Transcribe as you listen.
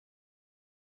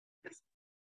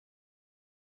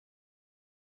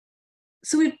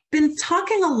So we've been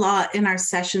talking a lot in our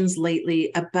sessions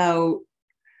lately about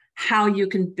how you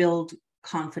can build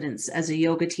confidence as a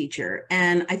yoga teacher.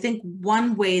 And I think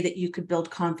one way that you could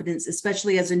build confidence,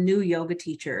 especially as a new yoga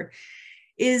teacher,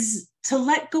 is to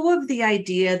let go of the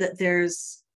idea that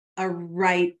there's a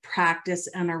right practice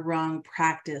and a wrong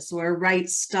practice, or a right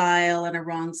style and a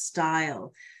wrong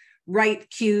style, right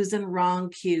cues and wrong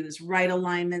cues, right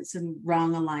alignments and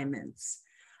wrong alignments.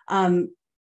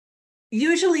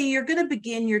 Usually you're going to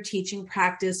begin your teaching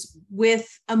practice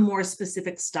with a more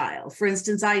specific style. For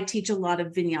instance, I teach a lot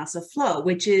of Vinyasa flow,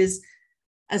 which is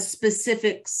a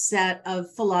specific set of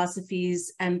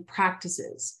philosophies and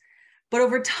practices. But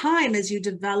over time, as you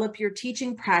develop your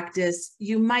teaching practice,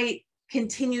 you might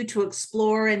continue to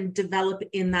explore and develop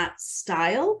in that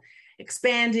style,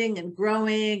 expanding and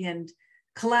growing and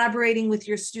collaborating with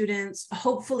your students,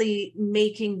 hopefully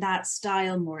making that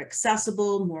style more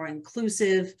accessible, more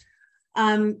inclusive.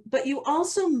 But you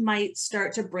also might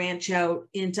start to branch out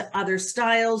into other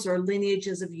styles or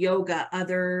lineages of yoga,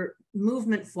 other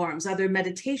movement forms, other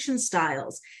meditation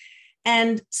styles,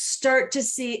 and start to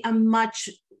see a much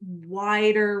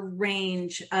wider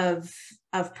range of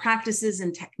practices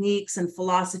and techniques and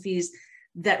philosophies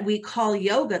that we call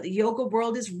yoga. The yoga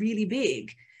world is really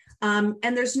big. And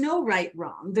there's no right,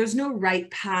 wrong. There's no right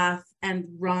path and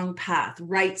wrong path,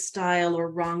 right style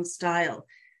or wrong style.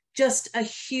 Just a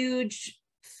huge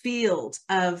field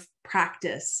of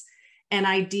practice and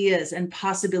ideas and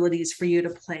possibilities for you to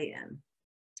play in.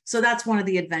 So that's one of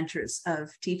the adventures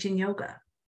of teaching yoga.